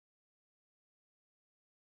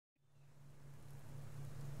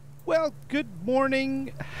Well, good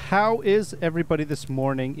morning. How is everybody this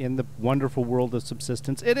morning in the wonderful world of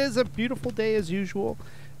subsistence? It is a beautiful day as usual.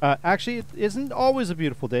 Actually, it isn't always a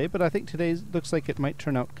beautiful day, but I think today looks like it might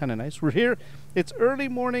turn out kind of nice. We're here. It's early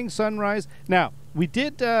morning sunrise. Now, we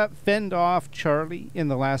did fend off Charlie in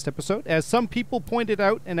the last episode. As some people pointed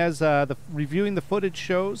out, and as reviewing the footage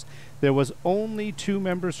shows, there was only 2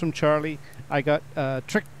 members from Charlie. I got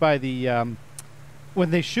tricked by the... when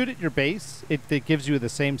they shoot at your base, it gives you the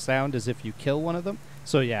same sound as if you kill one of them.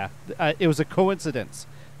 So yeah, it was a coincidence.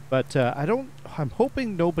 But I'm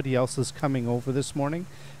hoping nobody else is coming over this morning.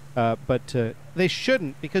 But they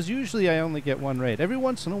shouldn't, because usually I only get 1 raid. Every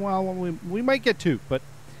once in a while we might get 2, but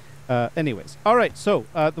anyways. All right, so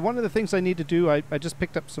one of the things I need to do, I just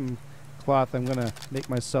picked up some cloth. I'm going to make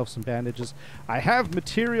myself some bandages. I have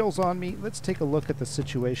materials on me. Let's take a look at the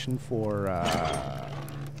situation for...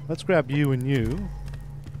 let's grab you and you.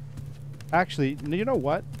 Actually, you know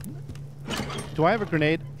what? Do I have a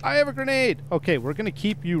grenade? I have a grenade! Okay, we're going to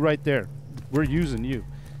keep you right there. We're using you.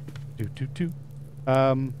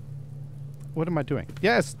 What am I doing?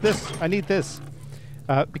 Yes, this. I need this.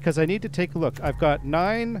 Because I need to take a look. I've got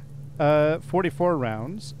 9 44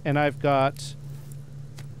 rounds, and I've got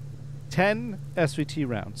 10 SVT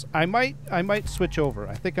rounds. I might switch over.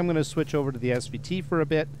 I think I'm going to switch over to the SVT for a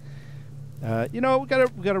bit. You know, we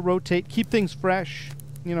gotta rotate, keep things fresh,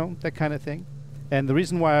 you know, that kind of thing. And the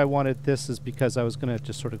reason why I wanted this is because I was gonna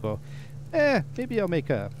just sort of go, maybe I'll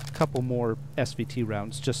make a couple more SVT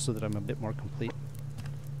rounds just so that I'm a bit more complete.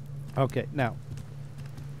 Okay, now.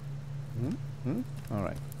 All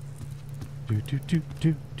right.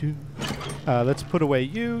 Let's put away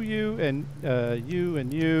you, and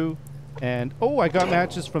you. And, oh, I got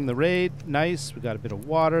matches from the raid. Nice. We got a bit of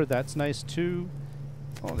water. That's nice, too.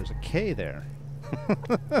 Oh, there's a K there.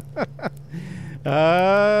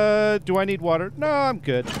 Do I need water? No, I'm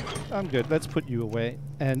good. I'm good. Let's put you away.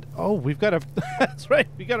 And, oh, we've got a... That's right.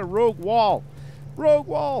 We got a rogue wall. Rogue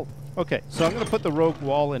wall. Okay, so I'm going to put the rogue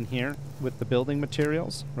wall in here with the building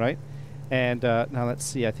materials, right? And now let's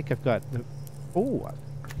see. I think I've got... Oh,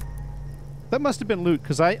 that must have been loot,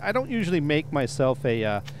 because I don't usually make myself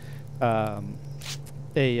a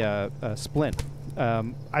splint.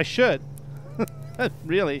 I should.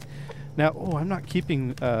 Really. Now, oh, I'm not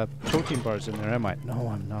keeping protein bars in there, am I? No,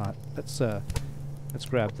 I'm not. Let's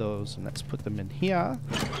grab those and let's put them in here.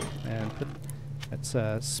 And let's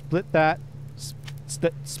split that.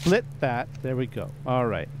 Split that. There we go. All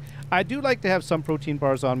right. I do like to have some protein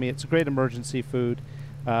bars on me. It's a great emergency food.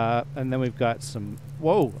 And then we've got some...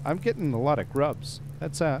 Whoa, I'm getting a lot of grubs.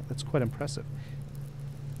 That's quite impressive.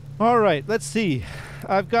 All right, let's see.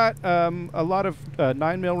 I've got a lot of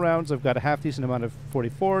 9mm rounds. I've got a half-decent amount of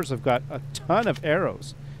 44s. I've got a ton of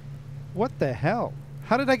arrows. What the hell?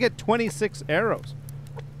 How did I get 26 arrows?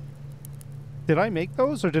 Did I make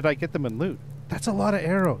those, or did I get them in loot? That's a lot of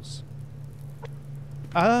arrows.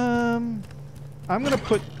 I'm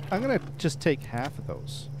gonna just take half of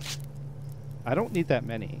those. I don't need that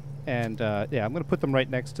many. And yeah, I'm gonna put them right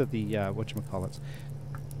next to the whatchamacallits.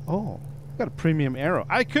 Oh. Got a premium arrow.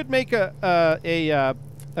 I could make a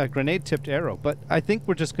grenade-tipped arrow, but I think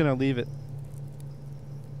we're just gonna leave it.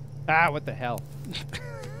 Ah, what the hell?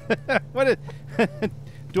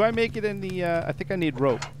 Do I make it in the? I think I need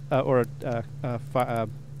rope or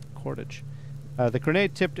cordage. The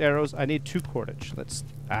grenade-tipped arrows. I need 2 cordage. We're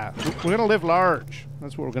gonna live large.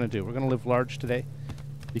 That's what we're gonna do. We're gonna live large today,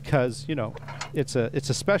 because you know it's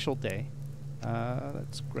a special day.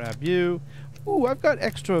 Let's grab you. Ooh, I've got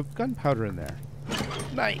extra gunpowder in there.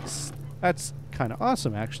 Nice. That's kind of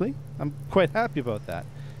awesome, actually. I'm quite happy about that.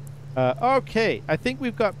 Okay, I think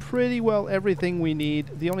we've got pretty well everything we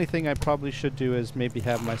need. The only thing I probably should do is maybe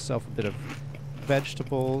have myself a bit of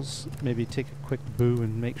vegetables. Maybe take a quick boo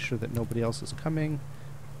and make sure that nobody else is coming.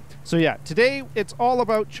 So yeah, today it's all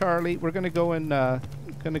about Charlie. We're gonna go and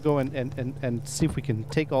see if we can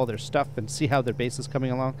take all their stuff and see how their base is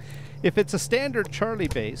coming along. If it's a standard Charlie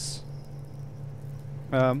base.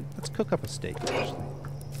 Let's cook up a steak, actually.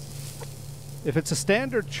 If it's a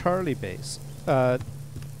standard Charlie base,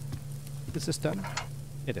 is this done?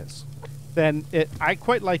 It is. Then I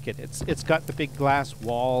quite like it. It's got the big glass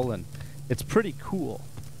wall, and it's pretty cool.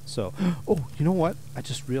 So, oh, you know what? I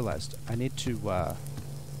just realized I need to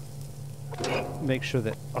make sure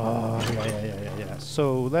that. Oh, yeah.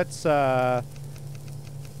 So let's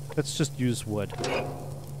just use wood.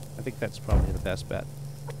 I think that's probably the best bet.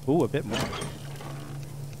 Ooh, a bit more.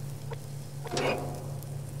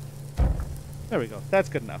 There we go. That's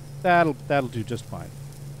good enough. That'll do just fine.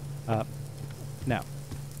 Now,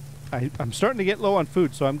 I'm starting to get low on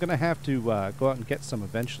food, so I'm going to have to go out and get some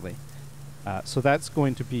eventually. So that's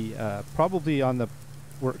going to be probably on the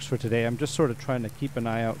works for today. I'm just sort of trying to keep an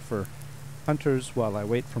eye out for hunters while I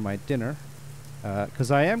wait for my dinner,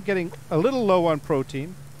 because I am getting a little low on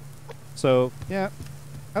protein. So yeah,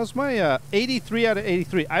 how's my 83 out of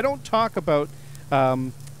 83? I don't talk about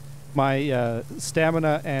my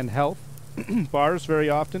stamina and health bars very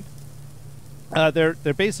often.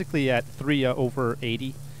 They're basically at 3 over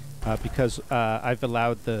 80 because I've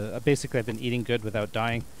allowed basically I've been eating good without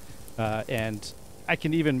dying, and I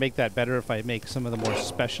can even make that better if I make some of the more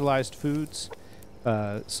specialized foods.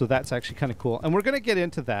 So that's actually kind of cool, and we're gonna get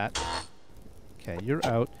into that. Okay, you're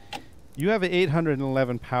out. You have an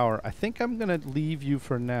 811 power. I think I'm gonna leave you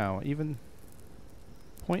for now. Even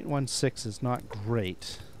 0.16 is not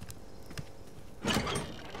great.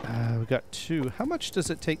 We got 2. How much does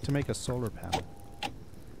it take to make a solar panel?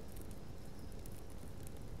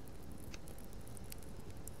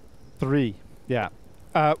 3. Yeah.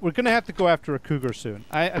 We're going to have to go after a cougar soon.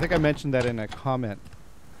 I think I mentioned that in a comment.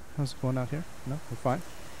 How's it going out here? No, we're fine.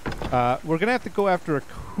 We're going to have to go after a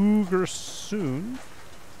cougar soon.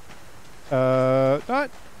 Not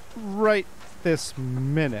right this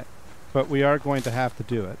minute, but we are going to have to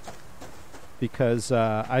do it. Because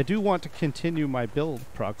I do want to continue my build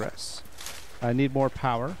progress. I need more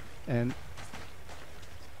power, and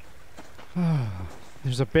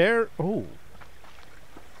there's a bear. Oh,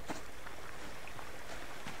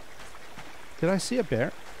 did I see a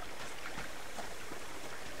bear?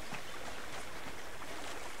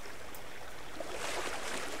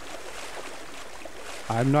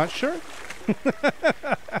 I'm not sure.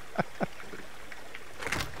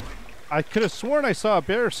 I could have sworn I saw a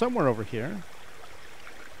bear somewhere over here.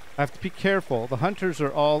 I have to be careful. The hunters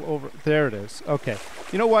are all over. There it is. Okay.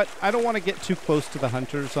 You know what? I don't want to get too close to the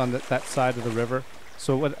hunters on that side of the river.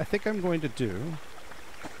 So what I think I'm going to do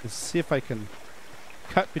is see if I can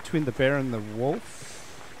cut between the bear and the wolf.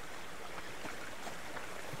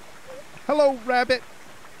 Hello, rabbit.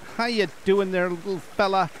 How you doing there, little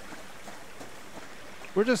fella?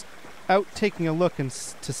 We're just out taking a look and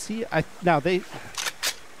to see.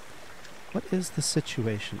 What is the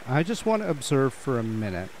situation? I just want to observe for a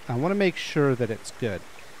minute. I want to make sure that it's good.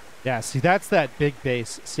 Yeah, see, that's that big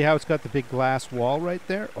base. See how it's got the big glass wall right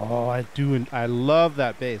there? Oh, I do, and I love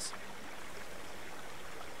that base.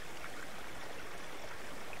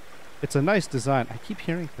 It's a nice design. I keep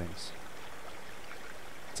hearing things.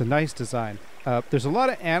 It's a nice design. There's a lot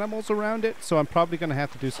of animals around it, so I'm probably going to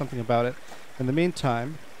have to do something about it. In the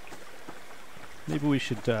meantime, maybe we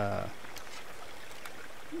should...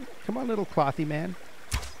 Come on, little clothy man.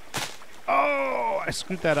 Oh, I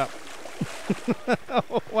screwed that up.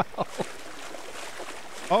 Oh, wow.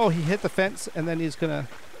 Oh, he hit the fence, and then he's gonna...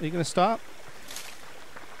 Are you gonna stop?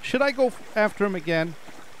 Should I go after him again?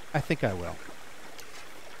 I think I will.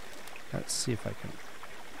 Let's see if I can...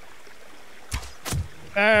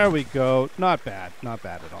 There we go. Not bad. Not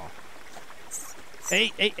bad at all.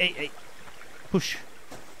 Hey, hey, hey, hey. Push.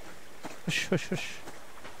 Push, push, push.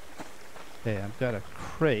 Okay, I've got a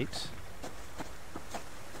crate.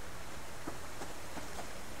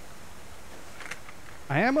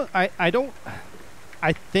 I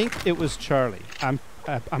think it was Charlie. I'm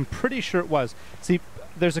pretty sure it was. See,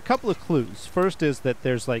 there's a couple of clues. First is that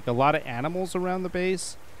there's like a lot of animals around the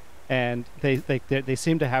base, and they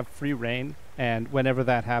seem to have free reign. And whenever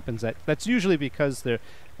that happens, that's usually because the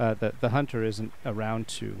hunter isn't around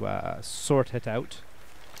to sort it out.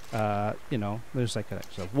 You know, there's like a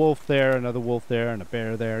wolf there, another wolf there, and a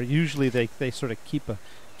bear there. Usually they sort of keep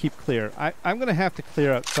clear. I'm going to have to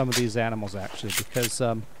clear out some of these animals actually, because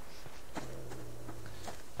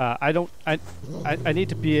I need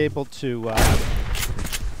to be able to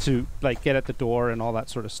like get at the door and all that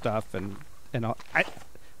sort of stuff, and all.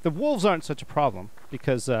 The wolves aren't such a problem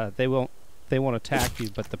because they won't attack you,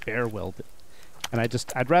 but the bear will. And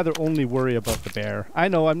I'd rather only worry about the bear. I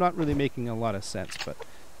know I'm not really making a lot of sense, but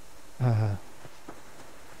I'm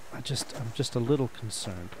just a little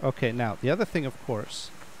concerned. Okay, now the other thing, of course,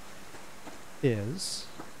 is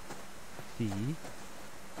the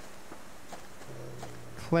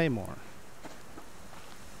claymore.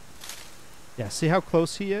 Yeah, see how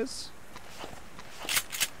close he is?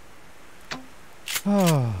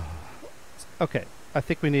 Oh. Okay, I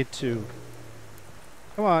think we need to...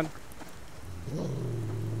 Come on.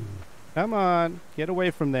 Come on, get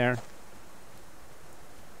away from there.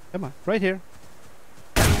 Come on, right here.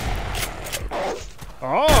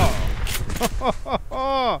 Oh!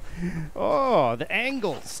 Oh, the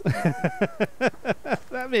angles.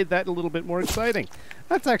 That made that a little bit more exciting.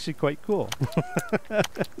 That's actually quite cool.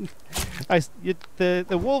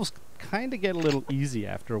 The wolves kind of get a little easy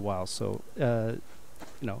after a while, so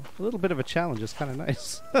you know, a little bit of a challenge is kind of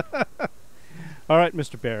nice. All right,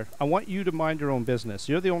 Mr. Bear, I want you to mind your own business.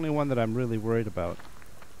 You're the only one that I'm really worried about.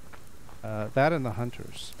 That and the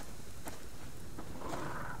hunters.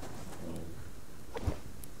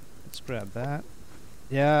 Let's grab that.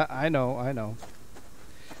 Yeah, I know, I know.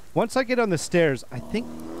 Once I get on the stairs, I think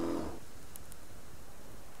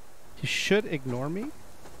he should ignore me.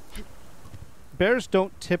 Bears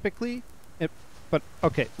don't typically, but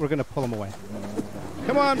okay, we're gonna pull him away.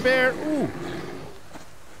 Come on, bear! Ooh!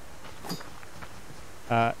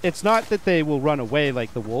 It's not that they will run away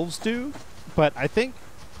like the wolves do, but I think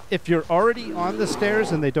if you're already on the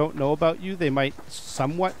stairs and they don't know about you, they might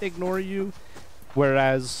somewhat ignore you,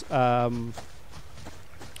 whereas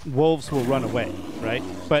wolves will run away, right?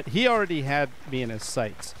 But he already had me in his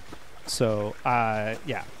sights, so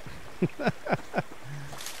yeah.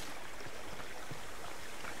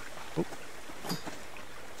 Oh.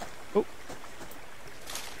 Oh.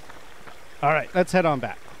 All right, let's head on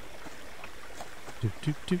back.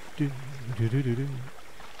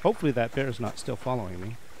 Hopefully that bear's not still following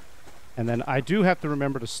me. And then I do have to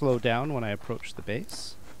remember to slow down when I approach the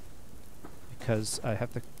base, because I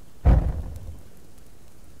have to...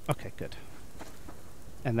 Okay, good.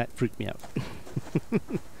 And that freaked me out.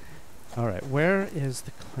 All right, where is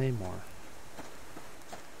the claymore?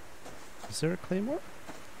 Is there a claymore?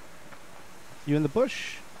 You in the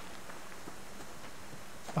bush?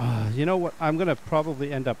 You know what? I'm going to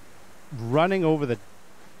probably end up running over the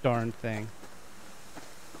darn thing.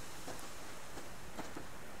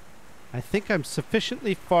 I think I'm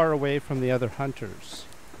sufficiently far away from the other hunters.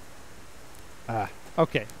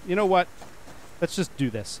 Okay. You know what? Let's just do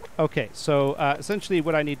this. Okay, so essentially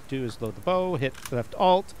what I need to do is load the bow, hit left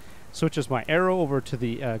alt, switches my arrow over to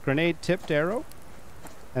the grenade-tipped arrow,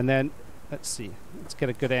 and then, let's see, let's get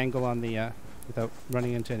a good angle on the, without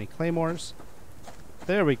running into any claymores.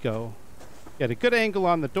 There we go. Get a good angle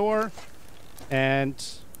on the door, and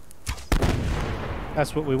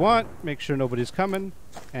that's what we want. Make sure nobody's coming,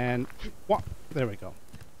 and whop, there we go.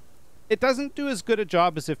 It doesn't do as good a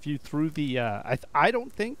job as if you threw the, I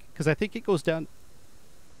don't think, because I think it goes down.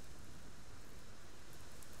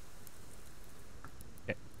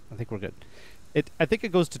 Okay, I think we're good. I think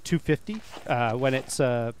it goes to 250 when it's,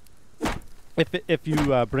 if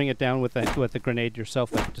you bring it down with the grenade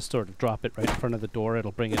yourself, like just sort of drop it right in front of the door,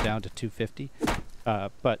 it'll bring it down to 250.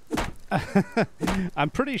 But I'm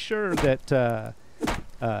pretty sure that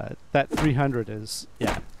that 300 is,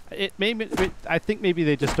 yeah. I think maybe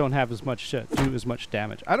they just don't have as much do as much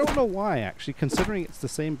damage. I don't know why, actually, considering it's the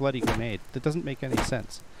same bloody grenade. That doesn't make any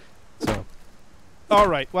sense. So, all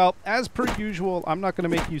right. Well, as per usual, I'm not going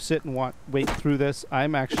to make you sit and wait through this.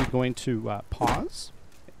 I'm actually going to pause,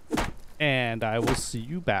 and I will see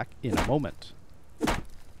you back in a moment.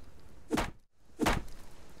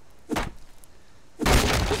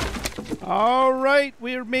 All right,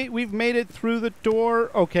 we've made it through the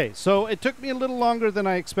door. Okay, so it took me a little longer than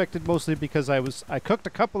I expected, mostly because I cooked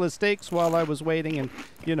a couple of steaks while I was waiting, and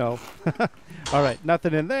you know. All right,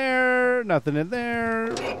 nothing in there, nothing in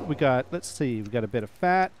there. We got, let's see, we got a bit of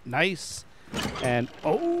fat, nice, and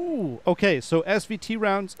oh, okay. So SVT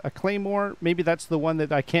rounds, a claymore. Maybe that's the one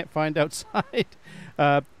that I can't find outside.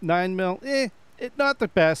 9mm, not the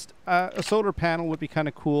best. A solar panel would be kind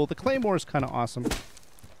of cool. The claymore is kind of awesome.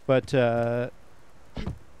 But, oh,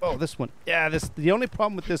 this one. Yeah, the only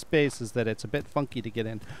problem with this base is that it's a bit funky to get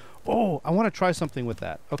in. Oh, I want to try something with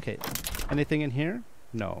that. Okay. Anything in here?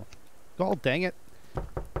 No. Oh, dang it.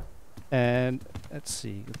 And let's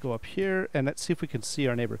see. Let's go up here, and let's see if we can see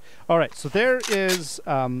our neighbor. All right, so there is,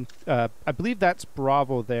 I believe that's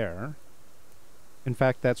Bravo there. In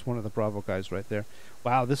fact, that's one of the Bravo guys right there.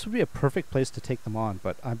 Wow, this would be a perfect place to take them on,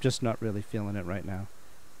 but I'm just not really feeling it right now.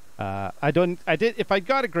 If I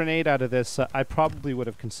got a grenade out of this, I probably would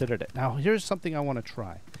have considered it. Now, here's something I want to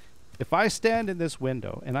try. If I stand in this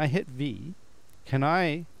window and I hit V, can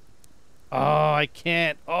I... Oh, I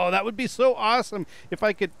can't. Oh, that would be so awesome if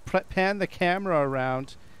I could pan the camera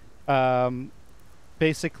around,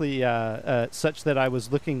 basically such that I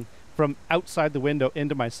was looking from outside the window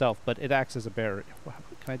into myself, but it acts as a barrier.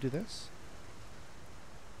 Can I do this?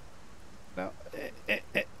 No.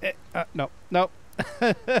 No.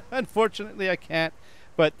 Unfortunately, I can't.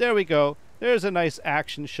 But there we go. There's a nice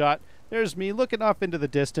action shot. There's me looking off into the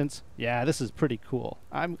distance. Yeah, this is pretty cool.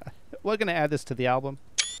 We're going to add this to the album.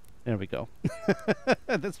 There we go.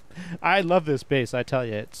 I love this base, I tell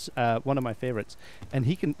you. It's one of my favorites. And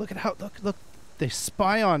he can... Look at how... Look. They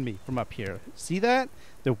spy on me from up here. See that?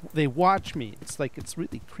 They watch me. It's like... It's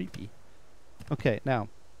really creepy. Okay, now...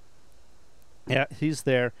 Yeah, he's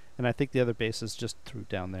there. And I think the other base is just through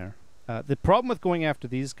down there. The problem with going after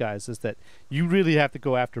these guys is that you really have to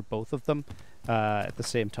go after both of them at the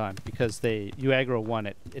same time, because you aggro one,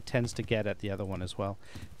 it tends to get at the other one as well.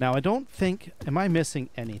 Now, I don't think... Am I missing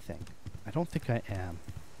anything? I don't think I am.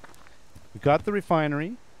 We got the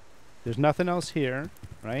refinery. There's nothing else here,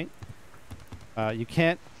 right? You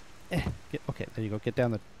can't... okay, there you go. Get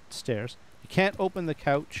down the stairs. You can't open the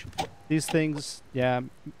couch. These things, yeah,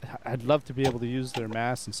 I'd love to be able to use their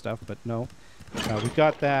mass and stuff, but no. We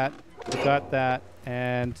got that. We got that.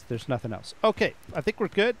 And there's nothing else. Okay, I think we're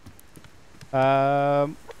good. Yeah,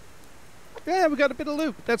 we got a bit of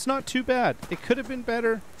loot. That's not too bad. It could have been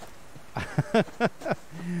better.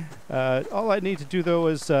 All I need to do, though,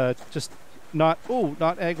 is just not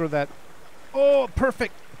aggro that. Oh,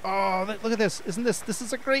 perfect. Oh, look at this. Isn't this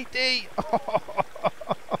is a great day.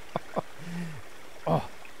 Oh,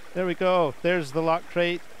 there we go. There's the lock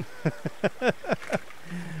crate.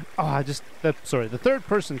 Oh, sorry, the third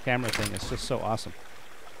person camera thing is just so awesome.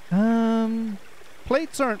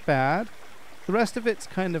 Plates aren't bad. The rest of it's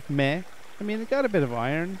kind of meh. I mean, it got a bit of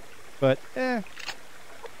iron, but oh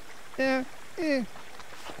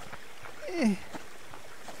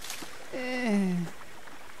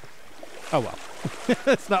well.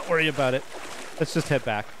 Let's not worry about it. Let's just head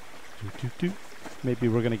back. Maybe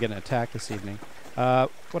we're gonna get an attack this evening.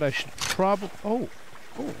 What I should probably... Oh,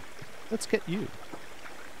 let's get you.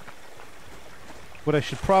 What I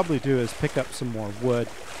should probably do is pick up some more wood.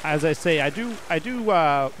 As I say, I do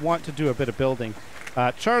want to do a bit of building.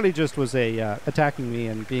 Charlie just was attacking me,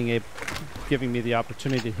 and giving me the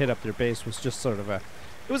opportunity to hit up their base was just sort of it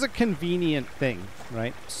was a convenient thing,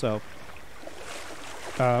 right? So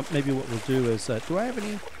maybe what we'll do is, do I have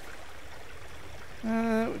any?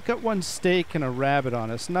 We've got one steak and a rabbit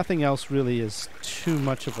on us. Nothing else really is too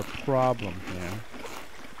much of a problem here.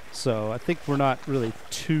 So I think we're not really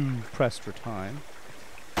too pressed for time.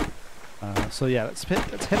 So yeah, let's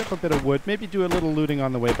hit up a bit of wood. Maybe do a little looting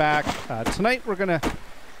on the way back. Tonight we're gonna...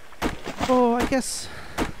 Oh, I guess...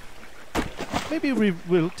 Maybe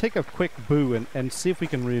we'll take a quick boo and see if we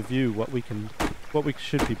can review what we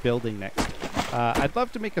should be building next. I'd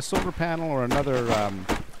love to make a solar panel or another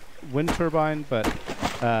wind turbine, but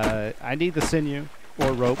I need the sinew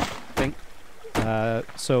or rope, I think.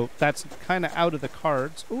 So that's kind of out of the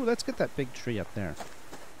cards. Oh, let's get that big tree up there.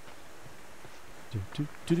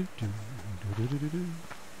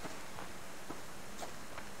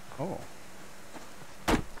 Oh.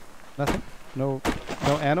 Nothing? No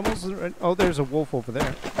animals? Oh, there's a wolf over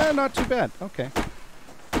there. Not too bad. Okay.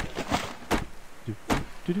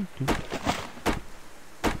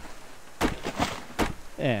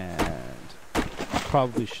 And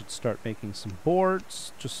probably should start making some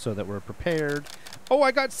boards just so that we're prepared. Oh,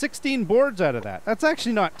 I got 16 boards out of that. That's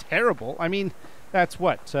actually not terrible. I mean, that's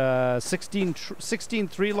what, 16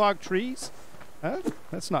 3-log trees?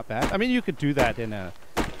 That's not bad. I mean, you could do that in a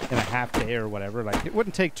half day or whatever. Like, it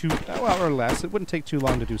wouldn't take or less. It wouldn't take too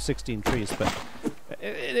long to do 16 trees, but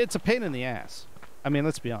it's a pain in the ass. I mean,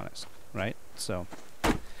 let's be honest, right? So,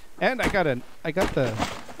 and I got the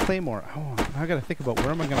claymore. Oh, I got to think about where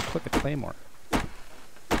am I going to put the claymore.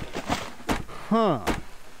 Huh.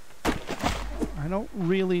 I don't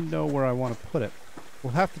really know where I want to put it.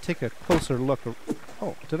 We'll have to take a closer look.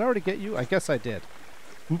 Oh, did I already get you? I guess I did.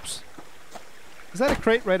 Oops. Is that a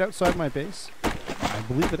crate right outside my base? I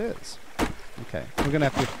believe it is. Okay, we're going to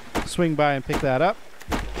have to swing by and pick that up.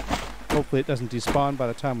 Hopefully it doesn't despawn by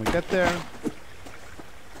the time we get there.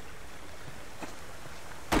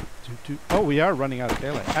 Oh, we are running out of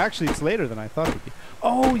daylight. Actually, it's later than I thought it would be.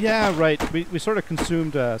 Oh, yeah, right. We sort of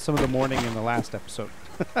consumed some of the morning in the last episode.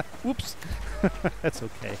 Whoops. That's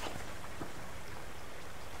okay.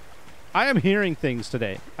 I am hearing things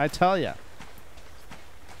today, I tell ya.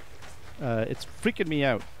 It's freaking me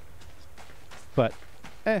out. But,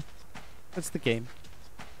 that's the game.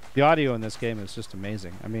 The audio in this game is just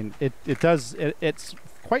amazing. I mean, it's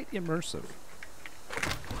quite immersive.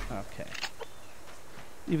 Okay.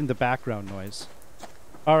 Even the background noise.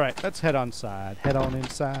 Alright, let's head on inside. Head on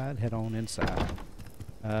inside, head on inside.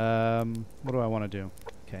 What do I want to do?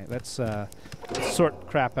 Okay, let's sort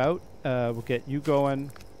crap out. We'll get you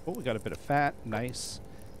going. Oh, we got a bit of fat. Nice.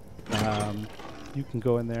 You can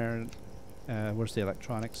go in there. Where's the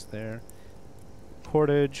electronics? There.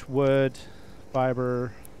 Cordage, wood,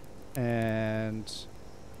 fiber, and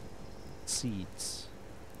seeds.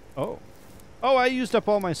 Oh. Oh, I used up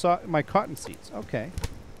all my cotton seeds. Okay.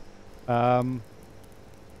 Yeah,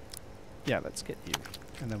 let's get you.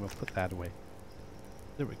 And then we'll put that away.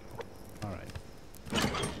 There we go. All right.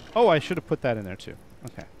 Oh, I should have put that in there too.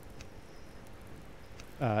 Okay.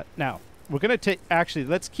 Now, We're gonna take. Actually,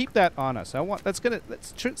 let's keep that on us. Let's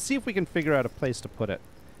see if we can figure out a place to put it.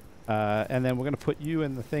 And then we're gonna put you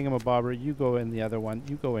in the thingamabobber. You go in the other one.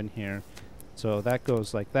 You go in here. So that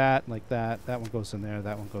goes like that, like that. That one goes in there.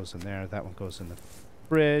 That one goes in there. That one goes in the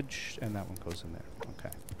fridge, and that one goes in there.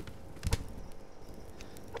 Okay.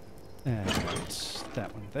 And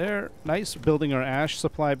that one there. Nice. Building our ash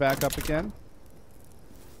supply back up again.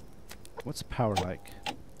 What's the power like?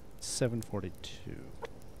 742.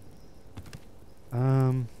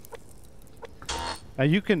 Now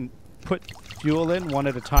you can put fuel in one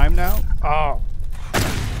at a time now. Oh,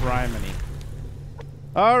 criminy.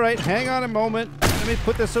 All right, hang on a moment. Let me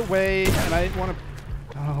put this away, and I want to.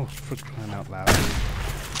 Oh, for crying out loud!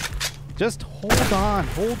 Just hold on,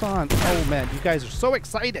 hold on. Oh man, you guys are so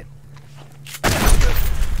excited.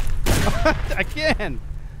 Again.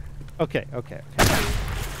 Okay.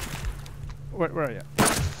 Where are you?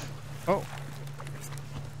 Oh.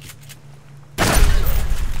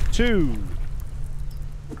 2.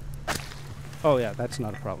 Oh yeah, that's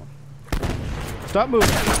not a problem. Stop moving.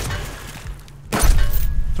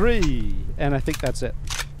 3, and I think that's it.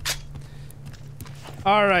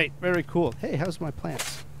 All right, very cool. Hey, how's my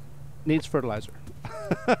plants? Needs fertilizer.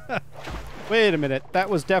 Wait a minute, that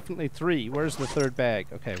was definitely 3. Where's the third bag?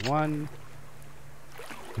 Okay, 1.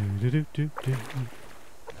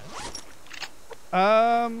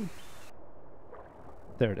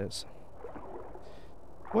 There it is.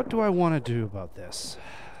 What do I want to do about this?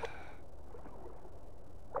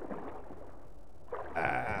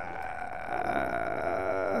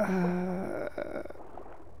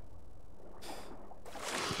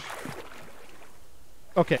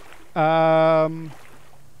 Okay. Oh,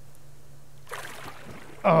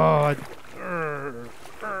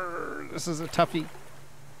 this is a toughie.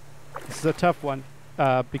 This is a tough one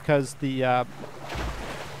because the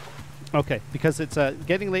okay, because it's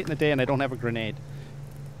getting late in the day and I don't have a grenade.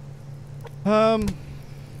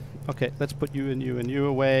 Okay, let's put you and you and you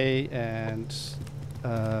away, and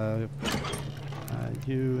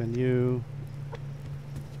you and you.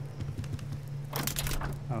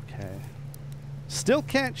 Okay. Still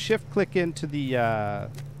can't shift click into the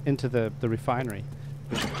refinery,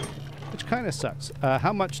 which kind of sucks.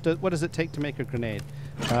 How much what does it take to make a grenade?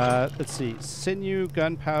 Let's see, sinew,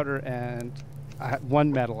 gunpowder, and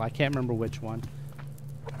 1 metal. I can't remember which one.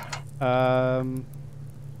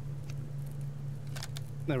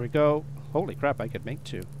 There we go. Holy crap, I could make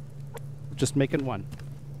 2. Just making 1.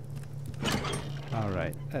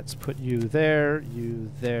 Alright, let's put you there, and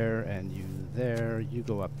you there. You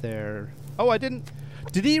go up there. Oh, I didn't...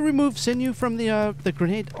 Did he remove sinew from the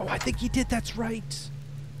grenade? Oh, I think he did. That's right.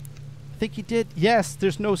 I think he did. Yes,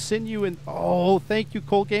 there's no sinew in... Oh, thank you,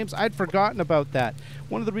 Cold Games. I'd forgotten about that.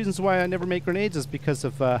 One of the reasons why I never make grenades is because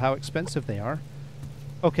of how expensive they are.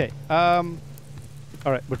 Okay. Alright,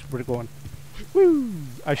 we're going. Woo!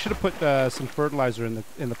 I should have put some fertilizer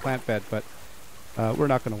in the plant bed, but we're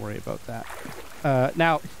not going to worry about that.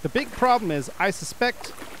 Now, the big problem is I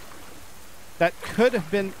suspect that could have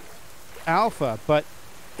been Alpha, but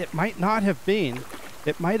it might not have been.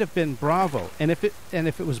 It might have been Bravo. And if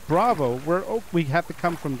it was Bravo, we have to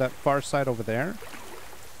come from that far side over there.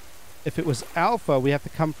 If it was Alpha, we have to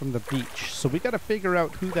come from the beach. So we got to figure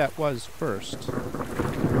out who that was first.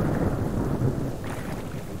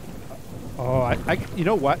 Oh, you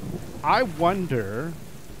know what? I wonder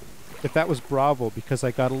if that was Bravo because I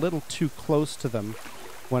got a little too close to them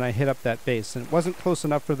when I hit up that base. And it wasn't close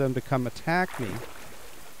enough for them to come attack me.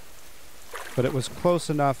 But it was close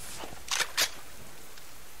enough.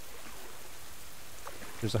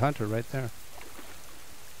 There's a hunter right there.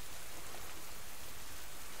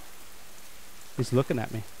 He's looking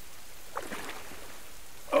at me.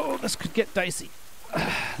 Oh, this could get dicey.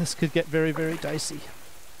 This could get very, very dicey.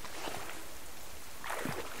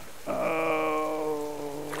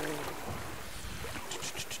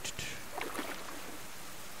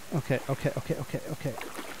 Okay.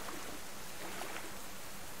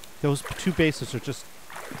 Those 2 bases are just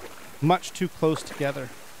much too close together.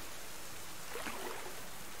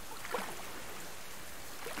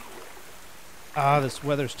 Ah, this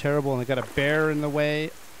weather's terrible, and I got a bear in the way.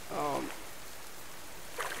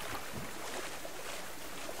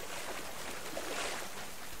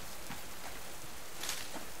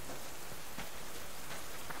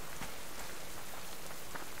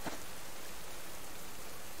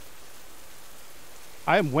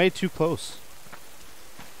 I am way too close.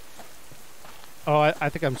 Oh, I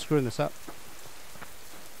think I'm screwing this up.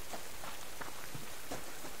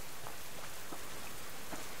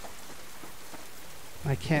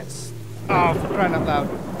 I can't... Oh, for crying out loud.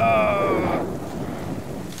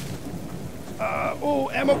 Oh,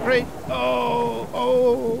 ammo crate. Oh,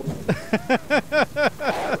 oh.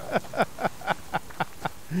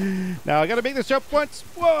 Now I gotta make this jump once.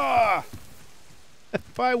 Whoa!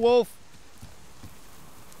 Bye, wolf.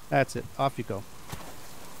 That's it. Off you go.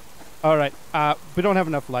 All right. We don't have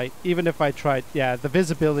enough light. Even if I tried, yeah, the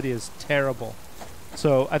visibility is terrible.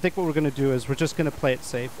 So I think what we're gonna do is we're just gonna play it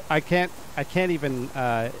safe. I can't even.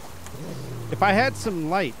 If I had some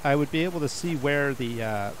light, I would be able to see where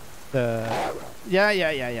where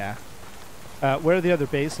the other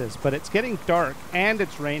base is. But it's getting dark and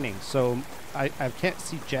it's raining, so I can't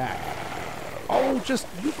see jack. Oh, just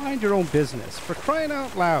you mind your own business. For crying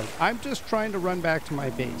out loud. I'm just trying to run back to my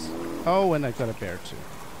base. Oh, and I've got a bear too.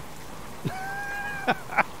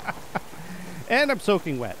 And I'm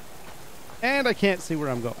soaking wet. And I can't see where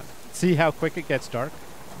I'm going. See how quick it gets dark?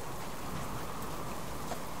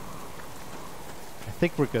 I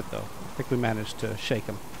think we're good, though. I think we managed to shake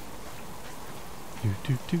him.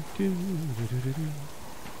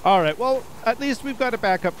 All right, well, at least we've got a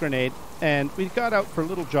backup grenade. And we got out for a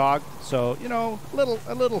little jog. So, you know, a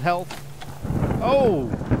little health. Oh,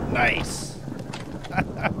 nice.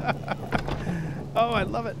 Oh, I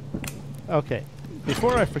love it. Okay.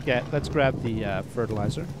 Before I forget, let's grab the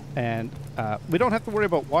fertilizer. And we don't have to worry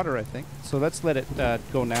about water, I think. So let's let it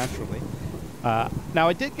go naturally. Now,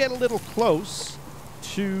 I did get a little close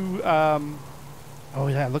to... oh,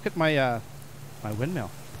 yeah, look at my my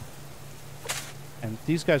windmill. And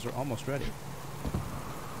these guys are almost ready.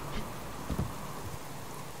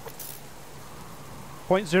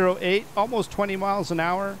 .08, almost 20 miles an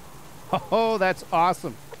hour. Oh, that's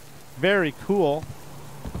awesome. Very cool.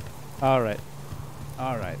 All right.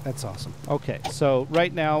 All right, that's awesome. Okay, so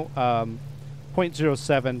right now,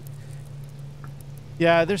 .07.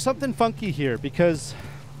 Yeah, there's something funky here because...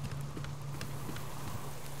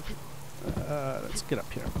 let's get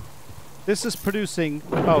up here. This is producing...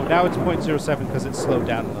 Oh, now it's .07 because it's slowed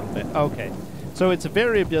down a little bit. Okay, so it's a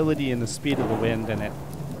variability in the speed of the wind, and it...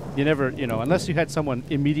 You never, you know, unless you had someone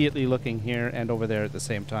immediately looking here and over there at the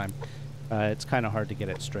same time, it's kind of hard to get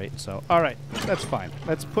it straight. So, all right, that's fine.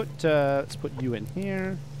 Let's put you in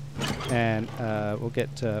here, and we'll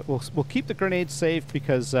get we'll keep the grenades safe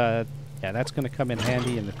because yeah, that's going to come in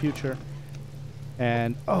handy in the future.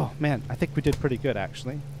 And oh man, I think we did pretty good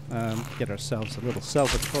actually. Get ourselves a little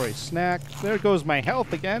celebratory snack. There goes my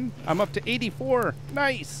health again. I'm up to 84.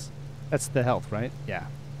 Nice. That's the health, right? Yeah.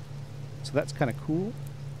 So that's kind of cool.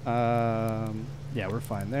 Yeah, we're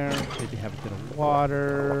fine there. Maybe have a bit of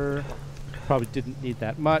water. Probably didn't need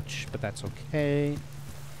that much, but that's okay.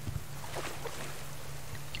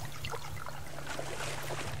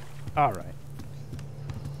 All right.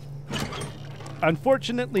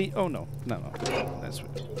 Unfortunately, oh no, that's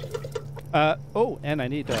oh, and I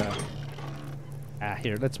need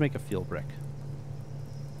here. Let's make a fuel brick.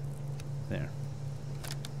 There.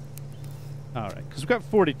 All right, because we've got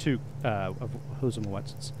 42 of who's and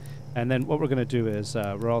what's. And then what we're going to do is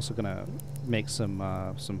we're also going to make some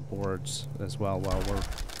boards as well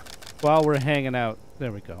while we're hanging out.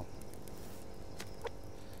 There we go.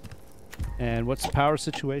 And what's the power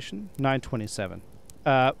situation? 927.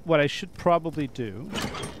 What I should probably do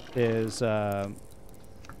is grab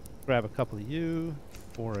a couple of you,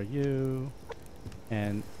 4 of you,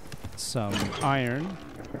 and some iron.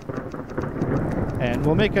 And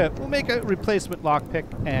we'll make a replacement lockpick,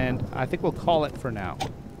 and I think we'll call it for now.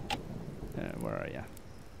 Where are you?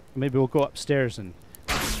 Maybe we'll go upstairs and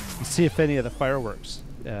see if any of the fireworks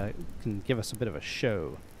can give us a bit of a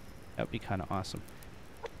show. That would be kind of awesome.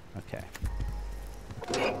 Okay.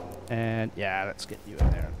 And yeah, let's get you in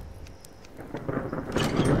there.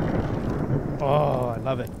 Oh, I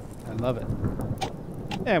love it. I love it.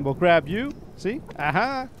 And we'll grab you. See?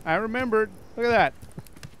 Aha! I remembered. Look at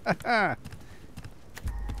that.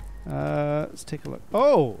 Let's take a look.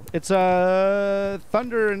 Oh, it's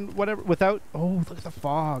thunder and whatever without. Oh, look at the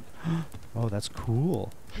fog. Oh, that's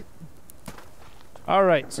cool. All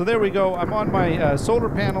right, so there we go. I'm on my solar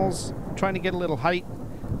panels, trying to get a little height.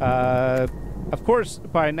 Of course,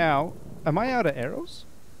 by now, am I out of arrows?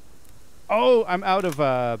 Oh, I'm out of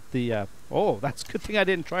the. Oh, that's a good thing I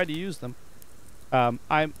didn't try to use them.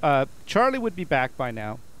 Charlie would be back by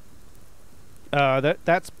now.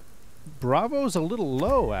 That's. Bravo's a little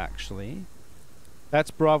low, actually. That's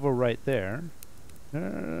Bravo right there.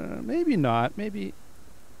 Maybe not. Maybe.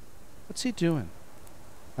 What's he doing?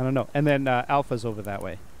 I don't know. And then Alpha's over that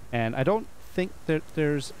way. And I don't think that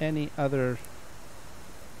there's any other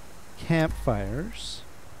campfires.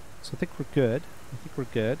 So I think we're good.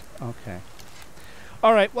 Okay.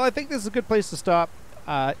 All right. Well, I think this is a good place to stop.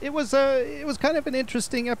 it was kind of an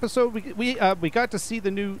interesting episode. We got to see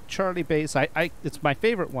the new Charlie base. It's my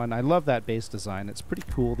favorite one. I love that base design. It's pretty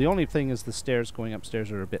cool. The only thing is the stairs going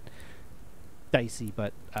upstairs are a bit dicey,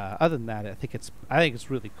 but other than that, I think it's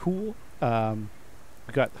really cool.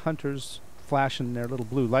 We got hunters flashing their little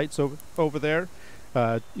blue lights over there.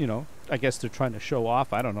 You know, I guess they're trying to show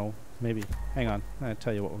off. I don't know. Maybe. Hang on. I'll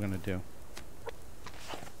tell you what we're gonna do.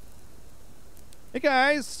 Hey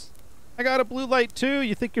guys, I got a blue light too.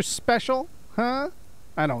 You think you're special, huh?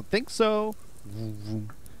 I don't think so. Vroom,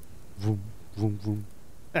 vroom, vroom, vroom.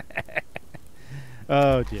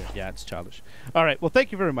 Oh dear, yeah, it's childish. All right, well,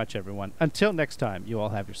 thank you very much, everyone. Until next time, you all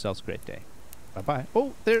have yourselves a great day. Bye bye.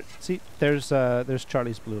 Oh, there's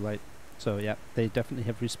Charlie's blue light. So yeah, they definitely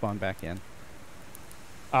have respawned back in.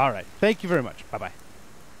 All right, thank you very much. Bye bye.